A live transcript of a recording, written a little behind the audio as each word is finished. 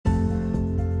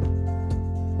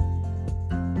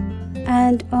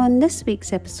And on this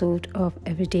week's episode of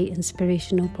Everyday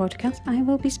Inspirational Podcast, I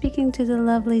will be speaking to the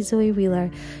lovely Zoe Wheeler,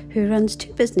 who runs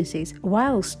two businesses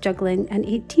whilst juggling an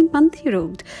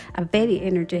 18-month-old, a very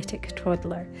energetic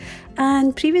toddler.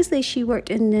 And previously she worked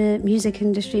in the music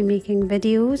industry making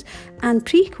videos, and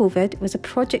pre-COVID was a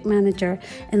project manager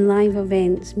in live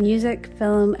events, music,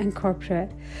 film and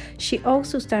corporate. She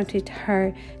also started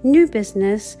her new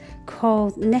business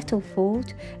called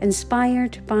Nettlefold,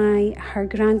 inspired by her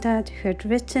granddad who had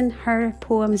written her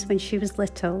poems when she was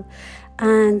little,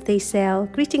 and they sell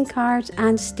greeting cards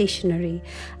and stationery.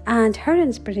 And her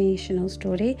inspirational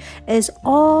story is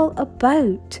all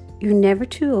about you're never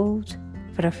too old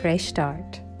for a fresh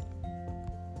start.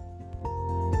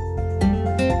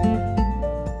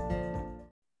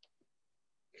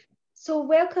 So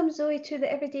welcome, Zoe, to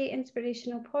the Everyday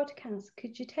Inspirational Podcast.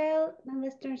 Could you tell my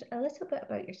listeners a little bit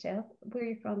about yourself, where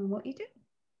you're from and what you do?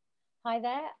 Hi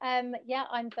there.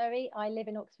 I'm Zoe. I live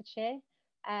in Oxfordshire.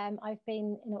 I've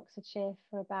been in Oxfordshire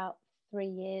for about 3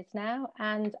 years now,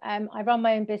 and I run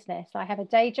my own business. I have a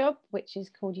day job, which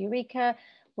is called Eureka,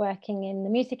 working in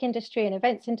the music industry and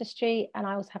events industry, and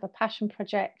I also have a passion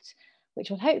project,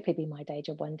 which will hopefully be my day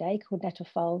job one day, called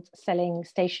Nettlefold, selling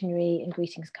stationery and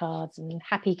greetings cards and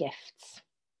happy gifts.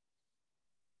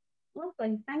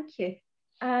 Lovely, thank you.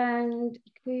 And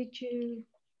could you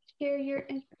share your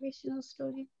inspirational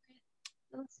story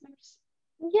with the listeners?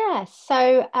 Yeah,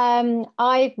 so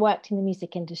I've worked in the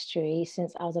music industry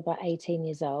since I was about 18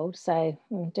 years old. So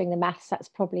doing the maths, that's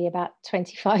probably about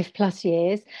 25 plus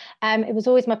years. It was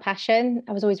always my passion.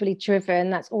 I was always really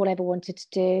driven. That's all I ever wanted to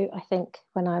do. I think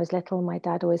when I was little, my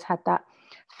dad always had that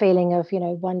feeling of,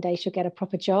 one day she'll get a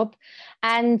proper job.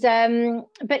 And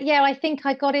but yeah, I think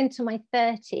I got into my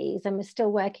 30s and was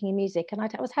still working in music, and I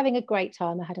was having a great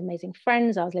time. I had amazing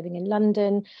friends. I was living in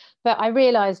London, but I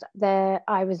realized that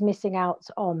I was missing out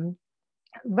on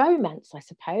romance, I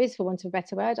suppose, for want of a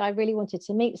better word. I really wanted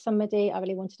to meet somebody. I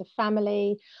really wanted a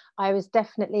family. I was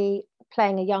definitely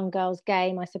playing a young girl's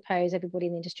game, I suppose. Everybody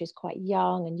in the industry is quite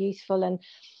young and youthful, and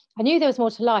I knew there was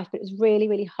more to life, but it was really,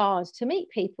 really hard to meet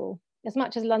people. As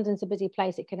much as London's a busy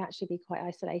place, it can actually be quite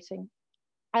isolating.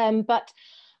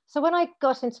 So when I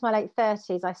got into my late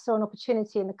 30s, I saw an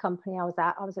opportunity in the company I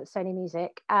was at Sony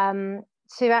Music,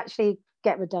 to actually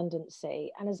get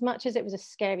redundancy. And as much as it was a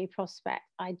scary prospect,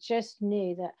 I just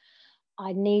knew that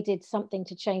I needed something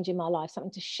to change in my life,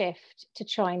 something to shift, to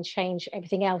try and change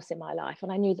everything else in my life.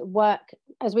 And I knew that work,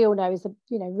 as we all know,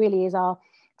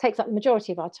 takes up the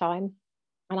majority of our time.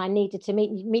 And I needed to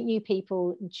meet new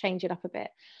people and change it up a bit.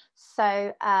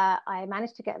 So I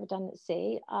managed to get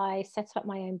redundancy. I set up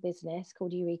my own business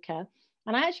called Eureka.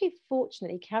 And I actually,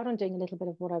 fortunately, carried on doing a little bit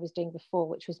of what I was doing before,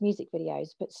 which was music videos,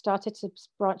 but started to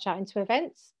branch out into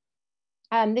events.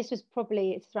 This was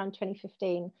it's around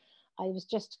 2015. I was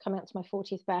just coming up to my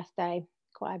 40th birthday,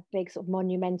 quite a big sort of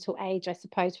monumental age, I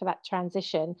suppose, for that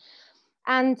transition.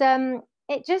 And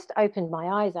it just opened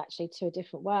my eyes actually to a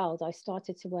different world. I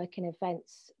started to work in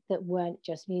events that weren't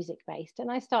just music based,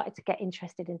 and I started to get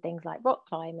interested in things like rock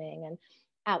climbing and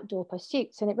outdoor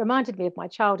pursuits. And it reminded me of my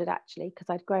childhood actually, because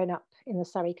I'd grown up in the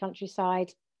Surrey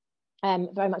countryside,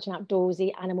 very much an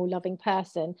outdoorsy, animal loving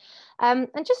person, and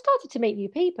just started to meet new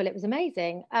people. It was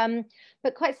amazing.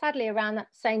 But quite sadly, around that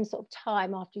same sort of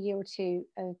time, after a year or two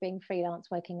of being freelance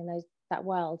working in that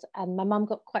world, my mum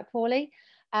got quite poorly.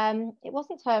 It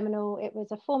wasn't terminal, it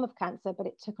was a form of cancer, but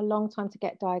it took a long time to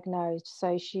get diagnosed.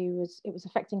 So it was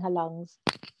affecting her lungs.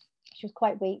 She was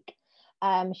quite weak.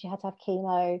 She had to have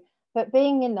chemo. But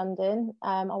being in London,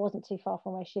 I wasn't too far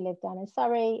from where she lived down in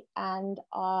Surrey, and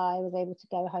I was able to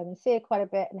go home and see her quite a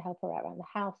bit and help her out around the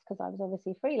house because I was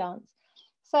obviously freelance.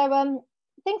 So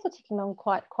things were ticking on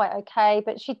quite okay,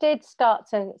 but she did start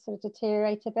to sort of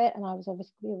deteriorate a bit, and I was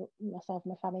obviously, myself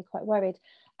and my family, quite worried.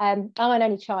 I'm an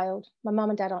only child. My mum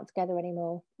and dad aren't together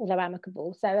anymore, although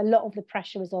amicable. So a lot of the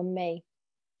pressure was on me.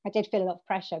 I did feel a lot of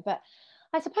pressure, but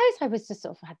I suppose I was just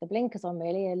sort of had the blinkers on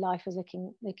really. Life was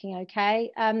looking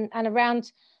okay. And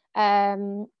around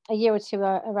a year or two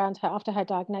around her, after her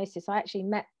diagnosis, I actually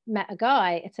met a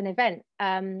guy at an event.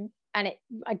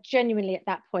 I genuinely at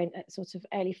that point, at sort of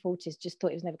early 40s, just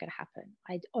thought it was never going to happen.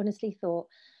 I honestly thought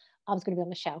I was going to be on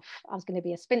the shelf. I was going to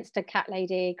be a spinster cat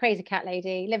lady, crazy cat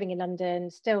lady, living in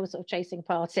London, still sort of chasing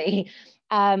party.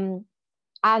 And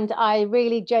I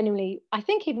really genuinely, I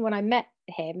think even when I met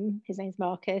him, his name's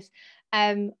Marcus,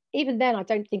 even then I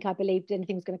don't think I believed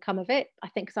anything was going to come of it. I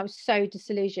think because I was so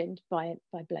disillusioned by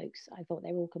blokes. I thought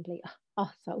they were all complete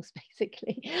arseholes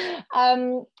basically.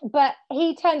 But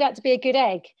he turned out to be a good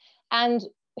egg. And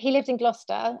he lived in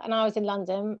Gloucester and I was in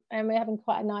London, and we were having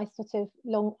quite a nice sort of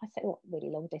long, I say not really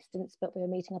long distance, but we were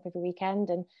meeting up every weekend.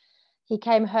 And he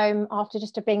came home after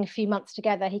just being a few months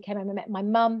together. He came home and met my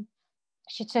mum.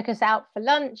 She took us out for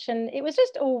lunch, and it was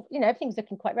just all, everything was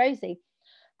looking quite rosy.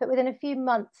 But within a few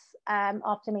months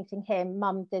after meeting him,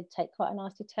 mum did take quite a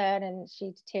nasty turn and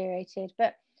she deteriorated.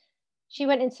 But she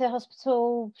went into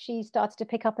hospital. She started to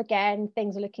pick up again.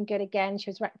 Things were looking good again.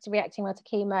 She was reacting well to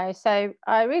chemo. So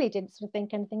I really didn't sort of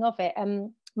think anything of it.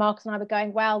 Marcus and I were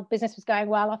going well. Business was going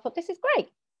well. I thought, this is great.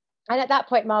 And at that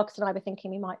point, Marcus and I were thinking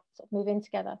we might sort of move in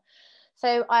together.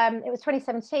 So it was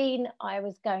 2017. I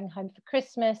was going home for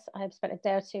Christmas. I had spent a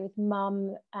day or two with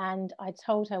mum, and I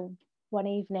told her one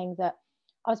evening that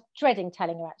I was dreading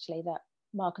telling her, actually, that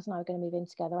Marcus and I were going to move in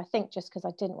together. I think just because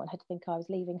I didn't want her to think I was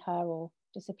leaving her or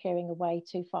disappearing away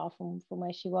too far from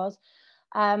where she was.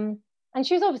 And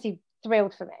she was obviously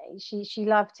thrilled for me. She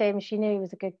loved him. She knew he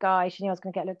was a good guy. She knew I was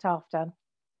going to get looked after.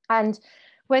 And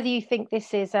whether you think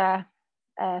this is a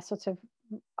sort of,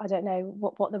 I don't know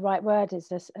what the right word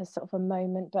is, a sort of a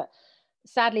moment, but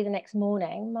sadly the next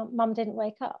morning, mum didn't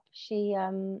wake up.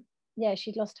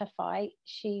 She'd lost her fight.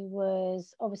 She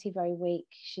was obviously very weak.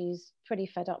 She's pretty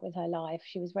fed up with her life.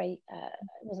 She was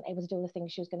wasn't able to do all the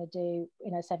things she was going to do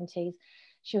in her 70s.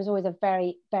 She was always a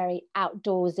very, very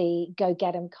outdoorsy, go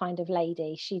get 'em kind of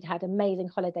lady. She'd had amazing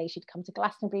holidays. She'd come to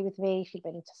Glastonbury with me. She'd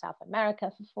been to South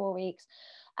America for 4 weeks.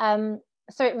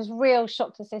 So it was real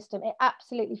shock to the system. It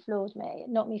absolutely floored me. It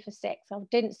knocked me for six. I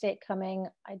didn't see it coming.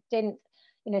 I didn't,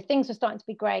 things were starting to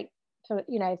be great.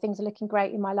 Things are looking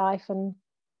great in my life, and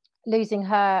losing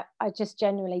her, I just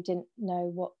genuinely didn't know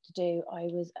what to do. I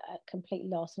was at complete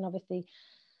loss, and obviously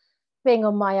being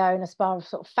on my own as far as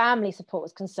sort of family support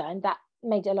was concerned, that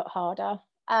made it a lot harder.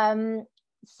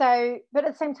 But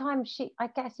at the same time, I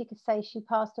guess you could say she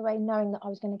passed away knowing that I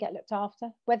was going to get looked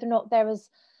after. Whether or not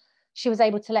she was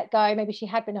able to let go, maybe she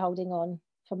had been holding on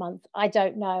for months, I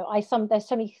don't know. There's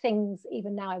so many things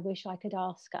even now I wish I could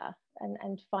ask her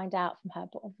and find out from her,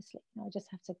 but obviously I just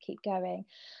have to keep going.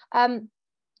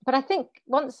 But I think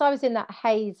once I was in that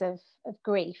haze of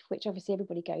grief, which obviously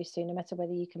everybody goes through, no matter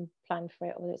whether you can plan for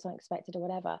it or whether it's unexpected or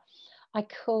whatever, I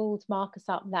called Marcus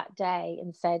up that day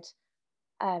and said,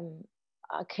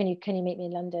 can you meet me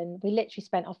in London? We literally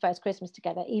spent our first Christmas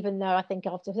together, even though I think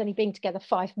after only being together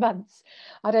 5 months,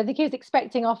 I don't think he was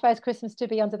expecting our first Christmas to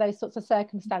be under those sorts of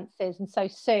circumstances and so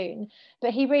soon.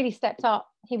 But he really stepped up.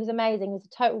 He was amazing. He was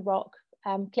a total rock.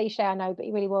 Cliche, I know, but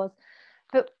he really was.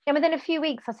 But within a few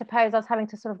weeks, I suppose I was having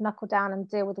to sort of knuckle down and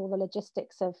deal with all the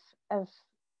logistics of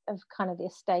kind of the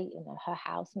estate and her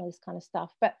house and all this kind of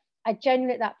stuff. But I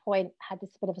genuinely at that point had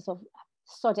this bit of a sort of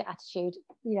sod it attitude.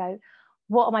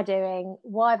 What am I doing?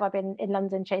 Why have I been in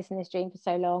London chasing this dream for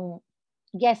so long?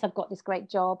 Yes, I've got this great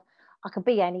job. I could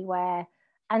be anywhere.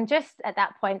 And just at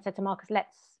that point said to Marcus,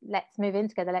 let's move in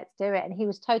together. Let's do it. And he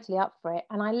was totally up for it.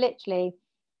 And I literally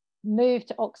moved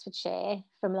to Oxfordshire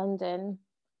from London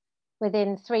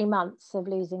within 3 months of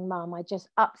losing mum. I just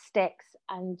up sticks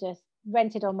and just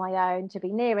rented on my own to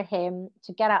be nearer him,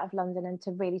 to get out of London and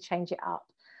to really change it up.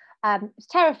 It was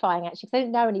terrifying, actually, because I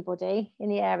didn't know anybody in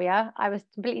the area. I was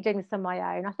completely doing this on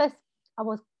my own. I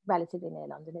was relatively near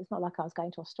London. It's not like I was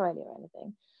going to Australia or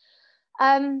anything.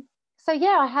 So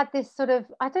yeah, I had this sort of,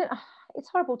 it's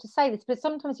horrible to say this, but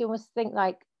sometimes you almost think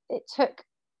like it took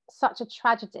such a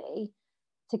tragedy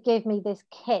to give me this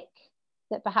kick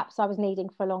that perhaps I was needing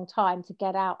for a long time to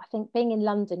get out. I think being in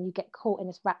London, you get caught in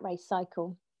this rat race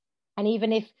cycle. And even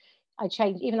though I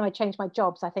changed my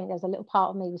jobs, I think there's a little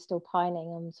part of me was still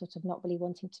pining and sort of not really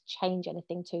wanting to change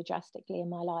anything too drastically in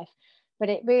my life. But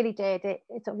it really did. It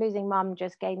sort of losing mum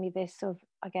just gave me this sort of,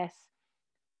 I guess,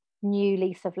 new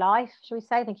lease of life, shall we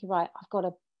say, thinking, right, I've got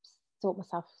to sort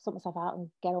myself out and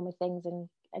get on with things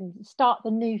and start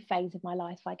the new phase of my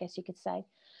life, I guess you could say.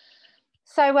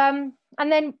 So,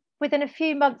 and then within a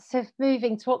few months of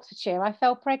moving to Oxfordshire, I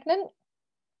fell pregnant.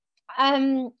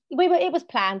 It was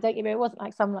planned, don't you know, it wasn't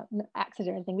like some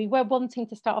accident or anything. We were wanting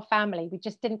to start a family. We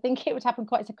just didn't think it would happen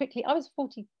quite so quickly. I was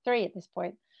 43 at this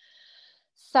point.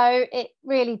 So it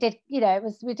really did,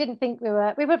 we didn't think we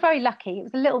were very lucky. It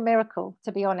was a little miracle,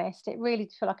 to be honest. It really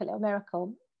did feel like a little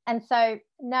miracle. And so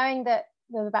knowing that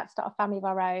we were about to start a family of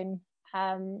our own,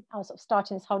 I was sort of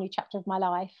starting this whole new chapter of my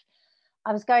life.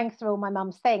 I was going through all my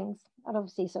mum's things. I'd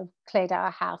obviously sort of cleared out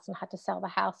our house and had to sell the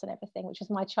house and everything, which was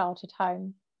my childhood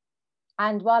home.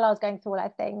 And while I was going through all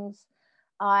our things,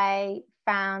 I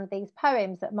found these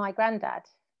poems that my granddad,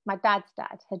 my dad's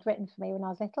dad, had written for me when I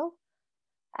was little.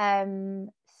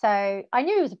 So I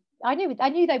knew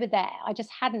they were there. I just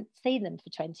hadn't seen them for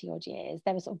 20 odd years.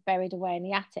 They were sort of buried away in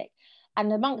the attic.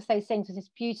 And amongst those things was this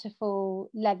beautiful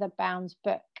leather-bound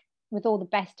book with all the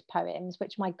best poems,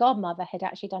 which my godmother had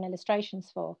actually done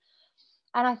illustrations for.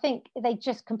 And I think they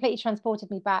just completely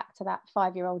transported me back to that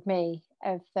 5-year-old me,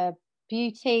 of the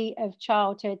beauty of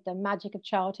childhood, the magic of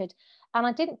childhood. And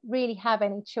I didn't really have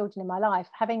any children in my life,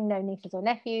 having no nieces or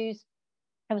nephews.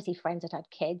 Obviously, friends had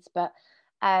kids, but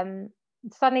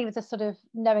suddenly, with a sort of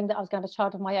knowing that I was going to have a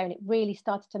child of my own, it really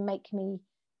started to make me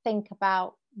think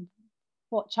about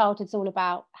what childhood's all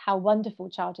about, how wonderful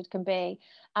childhood can be.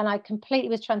 And I completely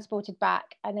was transported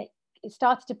back, and it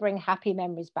started to bring happy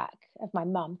memories back of my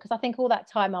mum, because I think all that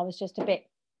time I was just I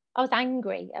was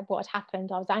angry at what had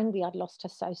happened. I was angry I'd lost her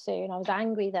so soon. I was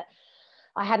angry that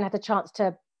I hadn't had the chance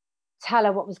to tell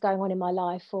her what was going on in my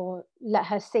life, or let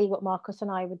her see what Marcus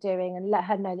and I were doing, and let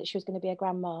her know that she was going to be a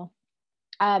grandma.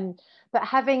 But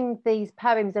having these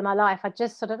poems in my life, I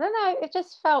just sort of, I don't know, it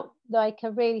just felt like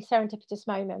a really serendipitous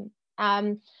moment.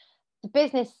 The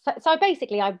business, so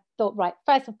basically I thought, right,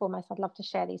 first and foremost, I'd love to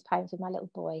share these poems with my little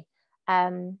boy.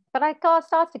 But I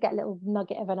started to get a little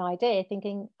nugget of an idea,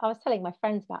 thinking, I was telling my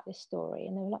friends about this story,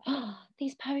 and they were like, oh,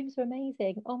 these poems are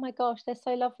amazing. Oh my gosh, they're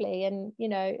so lovely. And, you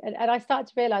know, and I started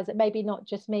to realize that maybe not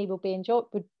just me would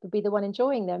be the one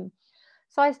enjoying them.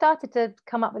 So I started to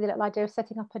come up with a little idea of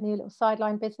setting up a new little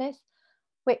sideline business,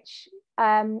 which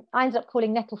I ended up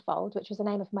calling Nettlefold, which was the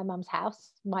name of my mum's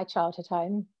house, my childhood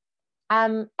home.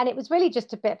 And it was really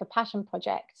just a bit of a passion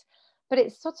project, but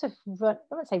it's sort of, I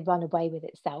won't say run away with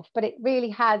itself, but it really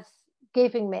has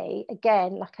given me,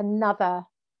 again, like another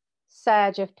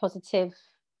surge of positivity,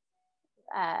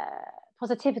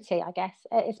 I guess.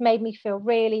 It's made me feel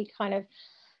really kind of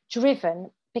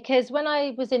driven, because when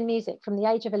I was in music from the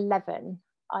age of 11,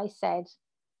 I said,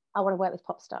 I want to work with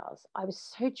pop stars. I was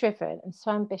so driven and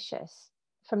so ambitious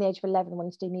from the age of 11,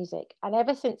 wanting to do music. And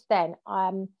ever since then,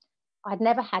 I'd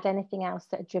never had anything else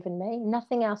that had driven me.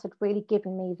 Nothing else had really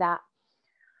given me that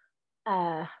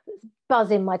buzz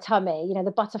in my tummy, you know,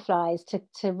 the butterflies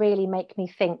to really make me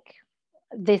think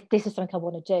this is something I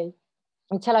want to do,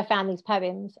 until I found these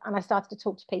poems and I started to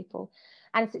talk to people.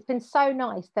 And it's been so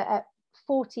nice that at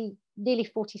 40, nearly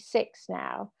 46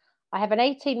 now, I have an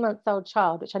 18-month-old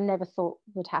child, which I never thought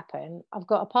would happen. I've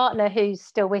got a partner who's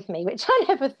still with me, which I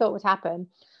never thought would happen.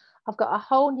 I've got a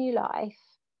whole new life.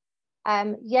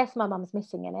 Yes, my mum's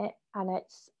missing in it, and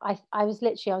I was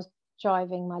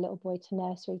driving my little boy to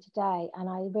nursery today, and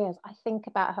I realized I think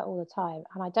about her all the time,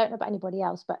 and I don't know about anybody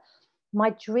else, but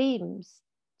my dreams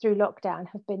through lockdown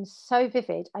have been so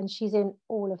vivid, and she's in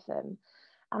all of them.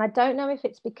 And I don't know if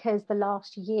it's because the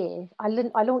last year, I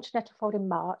launched Nettlefold in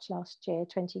March last year,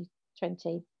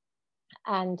 2020,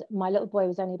 and my little boy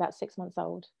was only about 6 months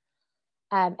old.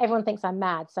 Everyone thinks I'm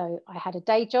mad. So I had a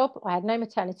day job, I had no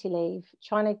maternity leave,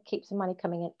 trying to keep some money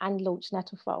coming in and launch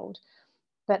Nettlefold.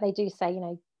 But they do say, you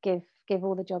know, give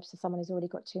all the jobs to someone who's already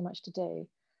got too much to do.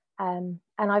 And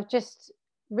I've just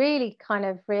really kind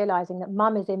of realizing that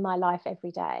mum is in my life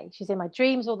every day. She's in my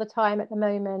dreams all the time at the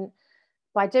moment.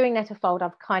 By doing Nettlefold,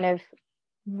 I've kind of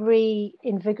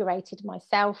reinvigorated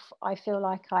myself. I feel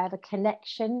like I have a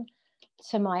connection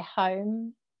to my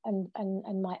home and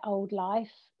my old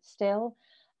life still.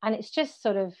 And it's just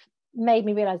sort of made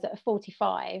me realize that at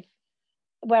 45,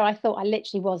 where I thought I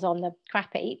literally was on the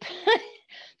crap heap,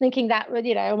 thinking that,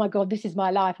 you know, oh my God, this is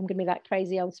my life. I'm going to be that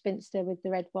crazy old spinster with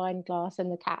the red wine glass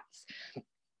and the cats.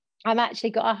 I've actually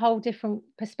got a whole different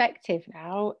perspective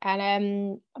now,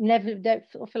 and don't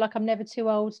feel like I'm never too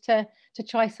old to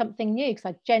try something new, because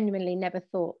I genuinely never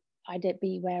thought I'd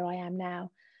be where I am now.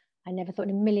 I never thought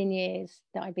in a million years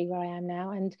that I'd be where I am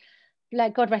now, and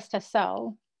like, God rest her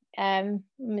soul.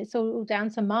 It's all down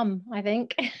to mum, I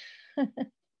think.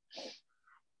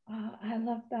 Oh, I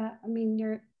love that. I mean,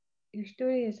 your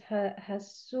story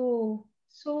has so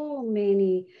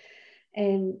many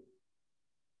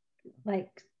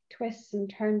like twists and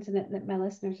turns in it that my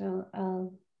listeners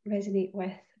will resonate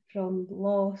with, from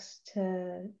loss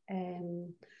to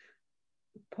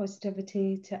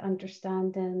positivity to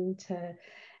understanding to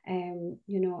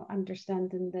you know,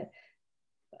 understanding that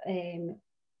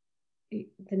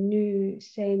the new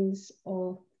sense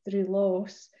of, through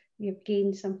loss, you've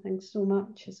gained something so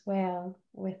much as well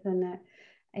within it.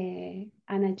 And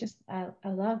I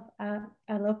love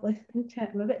listening to it.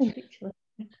 I'm a bit speechless.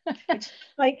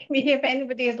 Like me, if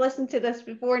anybody has listened to this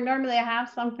before, normally I have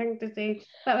something to say,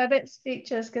 but I'm a bit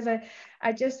speechless, because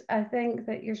I think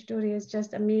that your story is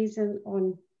just amazing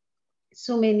on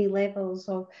so many levels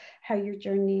of how your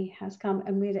journey has come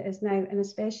and where it is now, and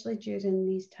especially during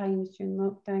these times during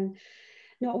lockdown.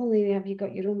 Not only have you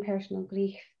got your own personal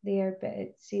grief there, but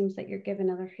it seems like you're giving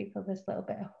other people this little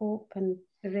bit of hope, and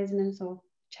the resonance of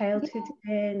childhood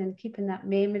in and keeping that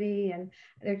memory. And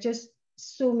there are just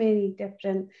so many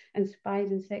different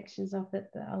inspiring sections of it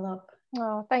that I love.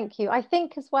 Oh, thank you. I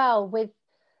think as well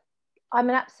I'm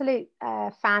an absolute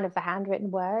fan of the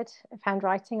handwritten word, of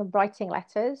handwriting and writing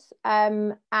letters.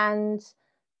 And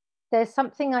there's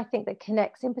something I think that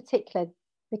connects in particular,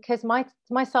 because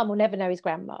my son will never know his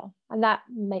grandma. And that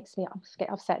makes me get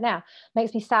upset now,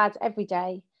 makes me sad every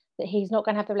day that he's not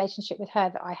going to have the relationship with her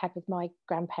that I had with my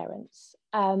grandparents.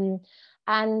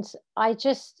 And I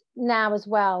just now as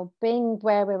well, being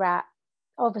where we're at,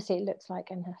 obviously it looks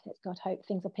like, and let's God hope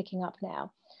things are picking up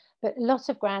now, but a lot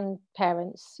of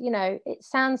grandparents, you know, it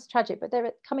sounds tragic, but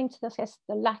they're coming to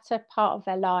the latter part of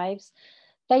their lives.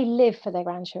 They live for their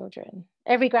grandchildren.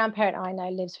 Every grandparent I know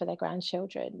lives for their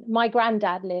grandchildren. My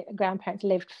grandparents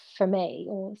lived for me,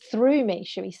 or through me,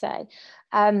 should we say.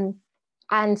 And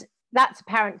that's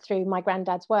apparent through my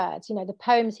granddad's words. You know, the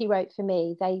poems he wrote for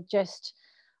me, they just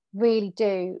really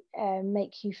do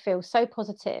make you feel so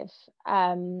positive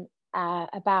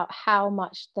about how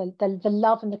much the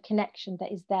love and the connection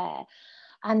that is there.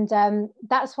 And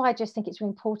that's why I just think it's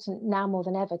really important now more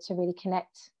than ever to really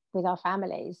connect with our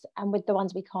families and with the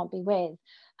ones we can't be with.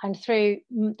 And through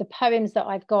the poems that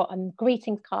I've got, and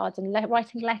greetings cards, and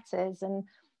writing letters and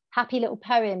happy little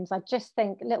poems, I just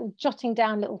think jotting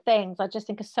down little things, I just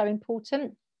think are so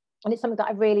important. And it's something that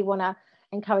I really want to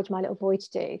encourage my little boy to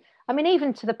do. I mean,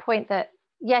 even to the point that,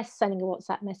 yes, sending a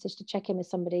WhatsApp message to check in with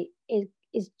somebody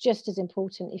is just as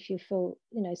important if you feel,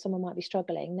 you know, someone might be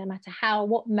struggling, no matter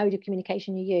what mode of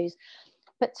communication you use.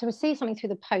 But to receive something through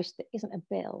the post that isn't a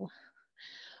bill,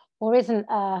 or isn't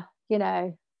a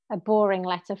boring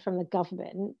letter from the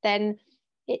government, then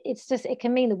it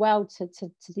can mean the world to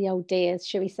the old dears,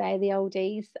 shall we say, the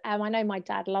oldies. I know my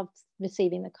dad loved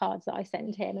receiving the cards that I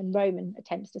sent him, and Roman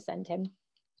attempts to send him.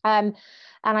 And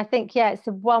I think, it's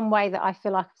the one way that I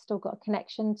feel like I've still got a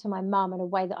connection to my mum, and a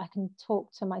way that I can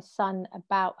talk to my son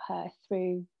about her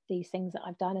through these things that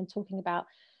I've done, and talking about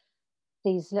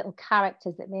these little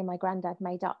characters that me and my granddad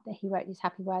made up, that he wrote these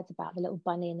happy words about, the little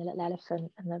bunny and the little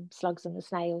elephant and the slugs and the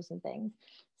snails and things.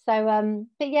 So,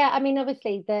 but yeah, I mean,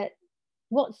 obviously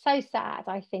what's so sad,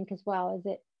 I think, as well,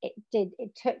 is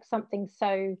it took something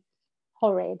so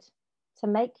horrid to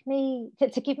make me,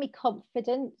 to give me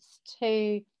confidence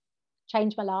to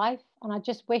change my life. And I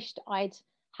just wished I'd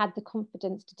had the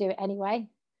confidence to do it anyway.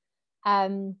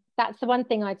 That's the one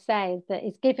thing I'd say, is that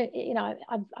it's given, you know,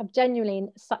 I'm genuinely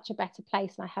in such a better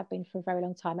place than I have been for a very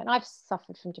long time. And I've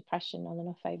suffered from depression on and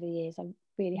off over the years. I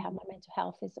really have. My mental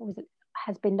health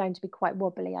has been known to be quite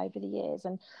wobbly over the years.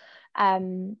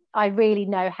 And I really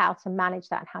know how to manage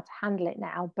that and how to handle it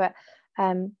now. But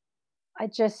I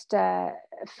just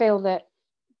feel that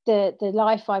the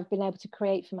life I've been able to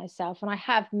create for myself, and I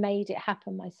have made it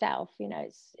happen myself, you know,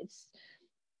 it's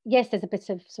yes, there's a bit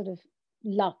of sort of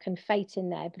luck and fate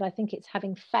in there, but I think it's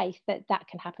having faith that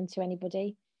can happen to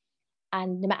anybody,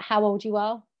 and no matter how old you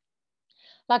are.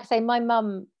 Like I say, my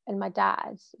mum and my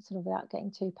dad, sort of without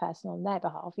getting too personal on their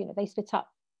behalf, you know, they split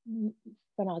up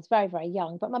when I was very, very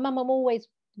young, but my mum always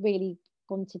really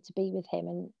wanted to be with him,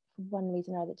 and for one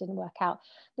reason or other it didn't work out.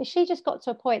 But she just got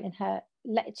to a point in her,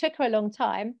 it took her a long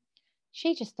time,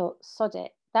 she just thought, sod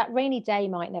it, that rainy day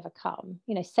might never come,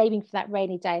 you know, saving for that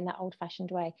rainy day in that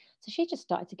old-fashioned way. So she just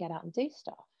started to get out and do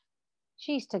stuff.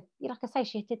 She used to, like I say,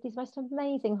 she did these most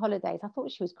amazing holidays. I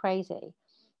thought she was crazy.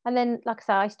 And then, like I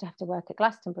say, I used to have to work at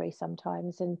Glastonbury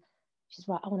sometimes, and she's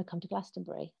right, I want to come to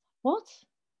Glastonbury. What?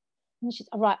 And she's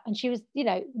all right. And she was, you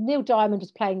know, Neil Diamond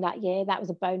was playing that year. That was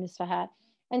a bonus for her.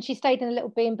 And she stayed in a little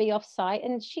B&B off-site,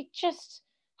 and she just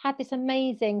had this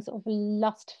amazing sort of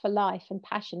lust for life and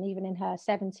passion, even in her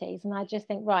 70s. And I just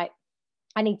think, right,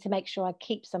 I need to make sure I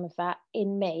keep some of that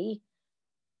in me.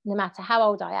 No matter how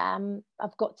old I am,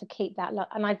 I've got to keep that.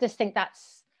 And I just think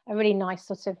that's a really nice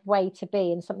sort of way to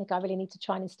be, and something I really need to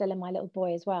try and instill in my little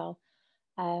boy as well.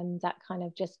 That kind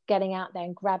of just getting out there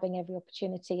and grabbing every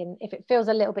opportunity. And if it feels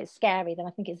a little bit scary, then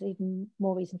I think it's even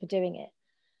more reason for doing it.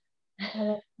 I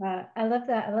love that. I love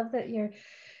that. I love that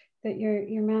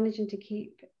you're managing to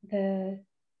keep the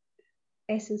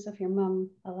essence of your mum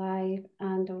alive,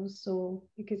 and also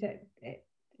because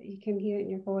you can hear it in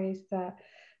your voice, that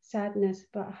sadness,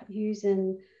 but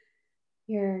using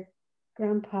your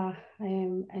grandpa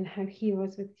and how he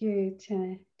was with you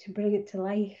to bring it to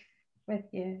life with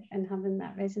you, and having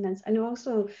that resonance. And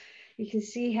also you can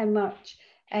see how much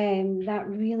that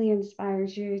really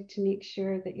inspires you to make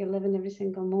sure that you're living every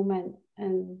single moment,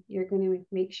 and you're going to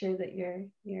make sure that your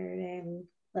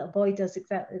little boy does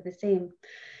exactly the same.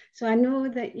 So I know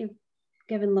that you've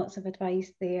given lots of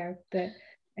advice there, but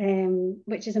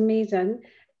which is amazing.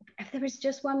 if there was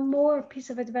just one more piece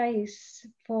of advice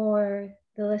for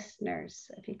the listeners,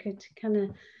 if you could kind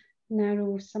of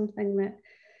narrow something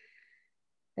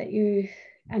that you,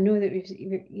 I know that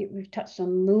we've touched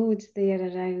on loads there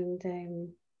around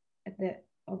that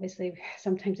obviously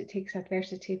sometimes it takes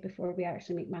adversity before we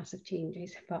actually make massive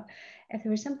changes. But if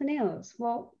there was something else,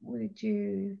 what would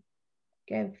you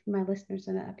give my listeners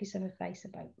a piece of advice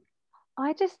about?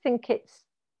 I just think it's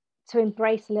to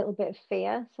embrace a little bit of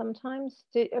fear sometimes.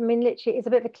 I mean, literally, it's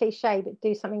a bit of a cliche, but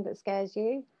do something that scares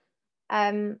you.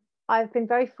 I've been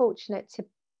very fortunate to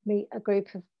meet a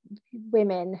group of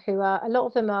women who are, a lot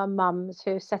of them are mums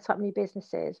who have set up new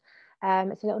businesses.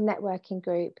 It's a little networking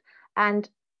group, and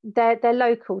they're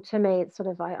local to me. It's sort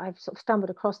of I've sort of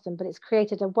stumbled across them, but it's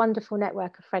created a wonderful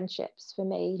network of friendships for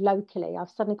me locally.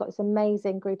 I've suddenly got this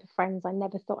amazing group of friends I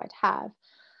never thought I'd have,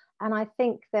 and I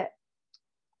think that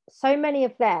so many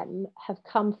of them have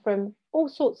come from all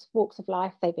sorts of walks of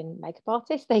life. They've been makeup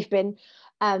artists, they've been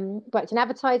worked in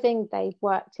advertising, they've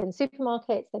worked in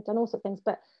supermarkets, they've done all sorts of things,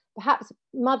 but perhaps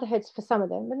motherhoods for some of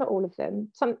them, but not all of them.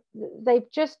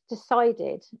 They've just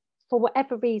decided for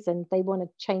whatever reason they want to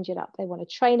change it up. They want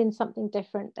to train in something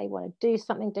different, they want to do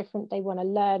something different, they want to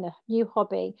learn a new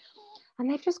hobby, and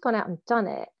they've just gone out and done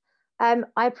it.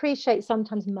 I appreciate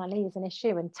sometimes money is an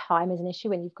issue and time is an issue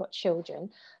when you've got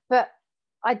children, but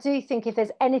I do think if there's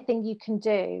anything you can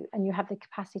do and you have the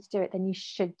capacity to do it, then you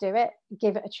should do it.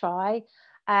 Give it a try.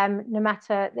 No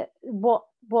matter what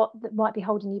might be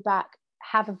holding you back,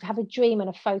 have a dream and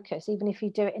a focus. Even if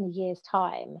you do it in a year's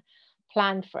time,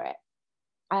 plan for it.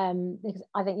 Because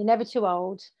I think you're never too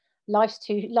old. Life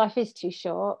is too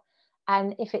short,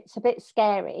 and if it's a bit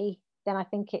scary, then I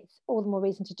think it's all the more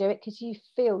reason to do it, because you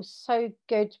feel so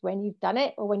good when you've done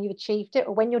it, or when you've achieved it,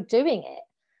 or when you're doing it.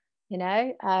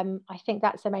 I think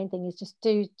that's the main thing, is just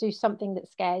do something that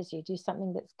scares you, do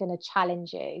something that's going to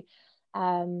challenge you,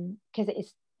 because it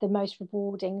is the most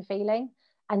rewarding feeling.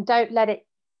 And don't let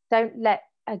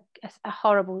a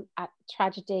horrible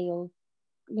tragedy, or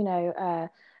a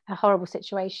horrible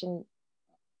situation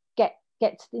get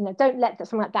don't let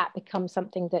something like that become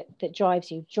something that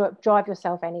drives you. Drive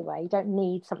yourself anyway. You don't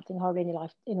need something horrible in your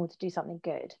life in order to do something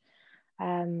good.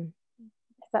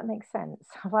 That makes sense.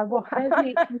 It does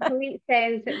make complete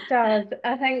sense. It does.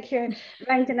 I think you're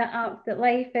rounding it up, that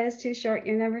life is too short,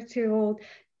 you're never too old.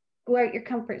 Go out your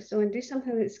comfort zone, do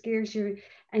something that scares you,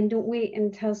 and don't wait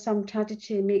until some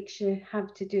tragedy makes you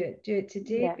have to do it. Do it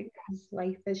today, because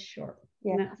life is short.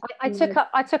 Yeah, I took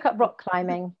up rock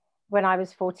climbing when I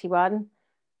was 41,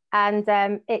 and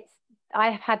I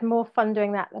have had more fun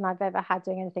doing that than I've ever had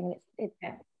doing anything.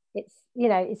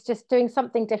 It's just doing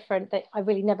something different that I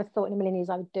really never thought in a million years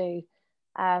I would do.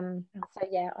 So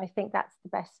yeah, I think that's the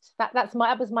best. That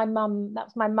was my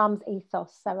mum's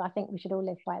ethos. So I think we should all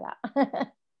live by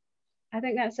that. I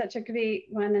think that's such a great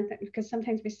one, because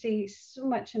sometimes we see so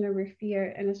much in our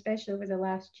fear, and especially over the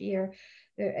last year,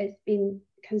 that it's been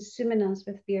consuming us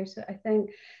with fear. So I think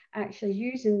actually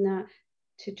using that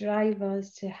to drive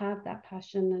us to have that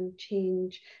passion and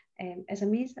change is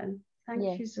amazing.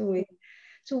 Thank you, Zoe.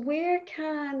 So where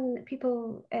can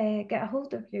people get a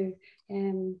hold of you?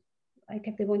 Like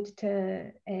if they wanted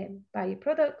to buy your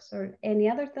products or any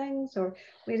other things, or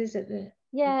where is it that?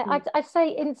 Yeah, I'd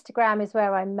say Instagram is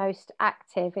where I'm most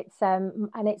active. It's and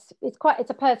it's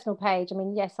a personal page. I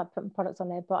mean, yes, I put my products on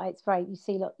there, but it's very, you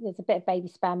see, look, there's a bit of baby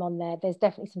spam on there. There's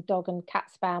definitely some dog and cat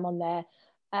spam on there.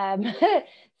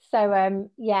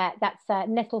 Yeah, that's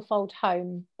Nettlefold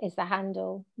Home is the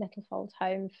handle. Nettlefold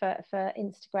Home for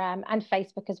Instagram and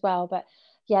Facebook as well. But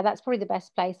yeah, that's probably the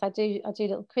best place. I do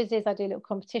little quizzes, I do little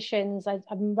competitions.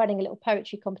 I'm running a little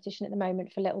poetry competition at the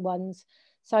moment for little ones.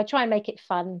 So I try and make it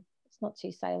fun. Not too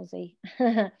salesy.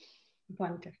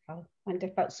 Wonderful.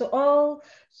 So all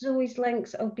Zoe's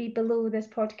links will be below this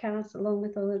podcast, along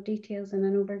with all the details and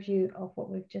an overview of what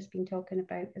we've just been talking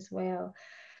about as well.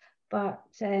 But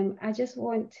I just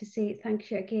want to say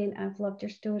thank you again. I've loved your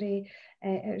story.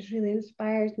 It has really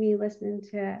inspired me listening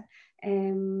to it.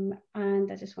 And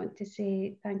I just want to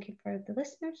say thank you for the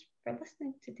listeners for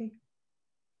listening today.